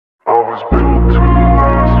was built to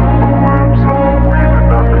last. With the webs I'm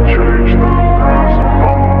weaving, I could change the past. I'm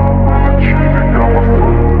all achieving, got my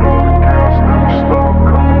foot on the gas. Never stop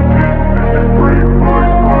competing. If you break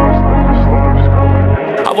like glass, then this life's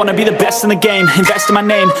coming. I wanna be the best in the game, invest in my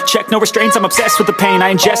name. Check no restraints, I'm obsessed with the pain.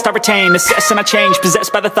 I ingest, I retain, assess and I change.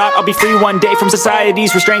 Possessed by the thought I'll be free one day from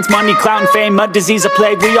society's restraints. Money, clout and fame, a disease, a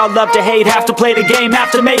plague. We all love to hate, have to play the game,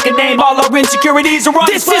 have to make a name. All our insecurities are on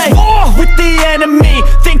display. This is war with the enemy,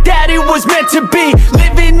 think that it was meant to be.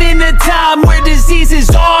 Living in a time where disease is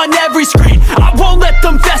on every screen. I won't let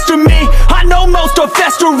them fester me, I know most are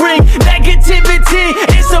festering. Negativity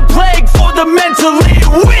is a plague for the mentally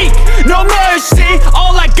weak. No mercy,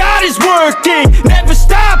 all I got is working. Never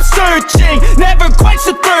stop searching, never quite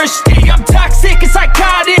so thirsty. I'm toxic and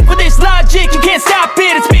psychotic with this logic, you can't stop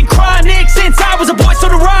it. It's been chronic since I was a boy, so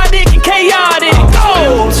neurotic and chaotic.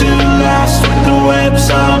 Built to last. With the webs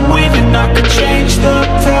I'm weaving, I could change the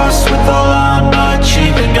past. With all I'm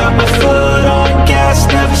achieving, got my foot on gas.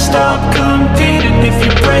 Never stop competing. If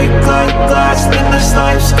you break like glass, then this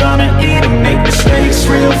life's gonna eat 'em. Make mistakes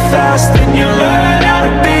real fast, then you learn how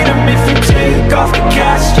to beat 'em. If you take off the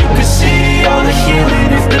cast, you can see all the healing.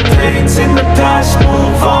 If the pain's in the past,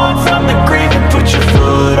 move on from the grieving. Put your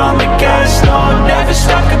foot on the gas, no, never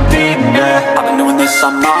stop competing, yeah. I've been doing this,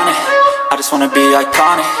 I'm on it, I just wanna be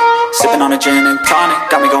iconic. Sipping on a gin and tonic,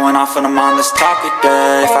 got me going off when I'm on this topic,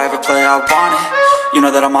 yeah. If I ever play, I want it, you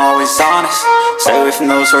know that I'm always honest. Stay away from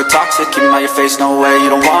those who are toxic, keep them out your face, no way, you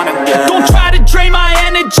don't want it, yeah. Don't try to drain my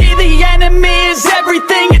energy, the enemy is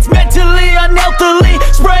everything. It's mentally, unhealthily,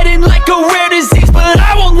 spreading like a rare disease, but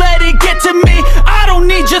I won't let it